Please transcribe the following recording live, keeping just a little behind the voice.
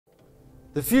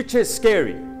The future is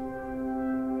scary,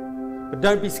 but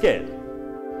don't be scared,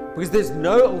 because there's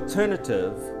no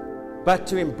alternative but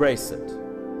to embrace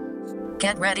it.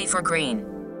 Get ready for green.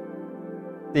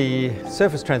 The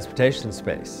surface transportation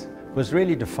space was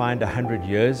really defined 100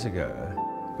 years ago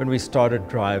when we started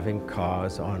driving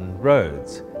cars on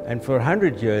roads. And for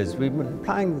 100 years, we've been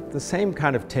applying the same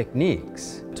kind of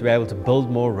techniques to be able to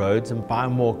build more roads and buy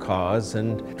more cars,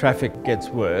 and traffic gets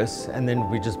worse, and then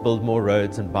we just build more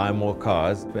roads and buy more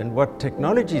cars. And what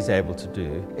technology is able to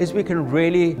do is we can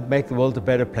really make the world a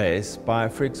better place by,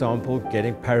 for example,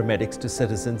 getting paramedics to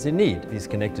citizens in need. These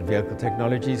connected vehicle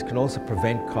technologies can also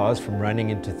prevent cars from running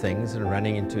into things and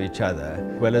running into each other,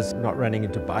 as well as not running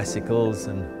into bicycles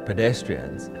and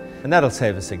pedestrians. And that'll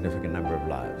save a significant number of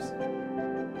lives.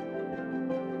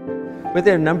 But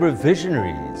there are a number of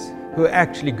visionaries who are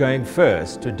actually going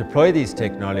first to deploy these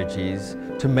technologies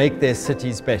to make their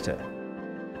cities better.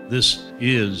 This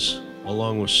is,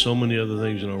 along with so many other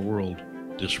things in our world,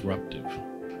 disruptive.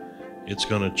 It's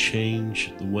going to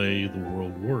change the way the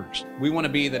world works. We want to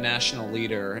be the national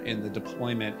leader in the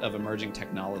deployment of emerging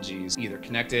technologies, either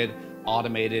connected,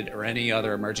 automated, or any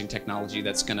other emerging technology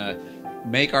that's going to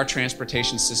make our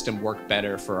transportation system work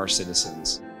better for our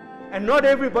citizens. And not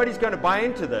everybody's going to buy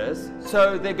into this,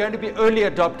 so they're going to be early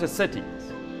adopter cities.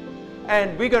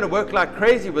 And we're going to work like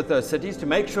crazy with those cities to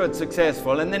make sure it's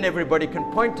successful, and then everybody can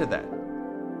point to that.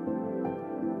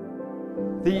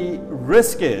 The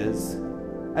risk is,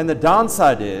 and the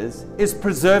downside is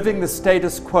preserving the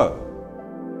status quo.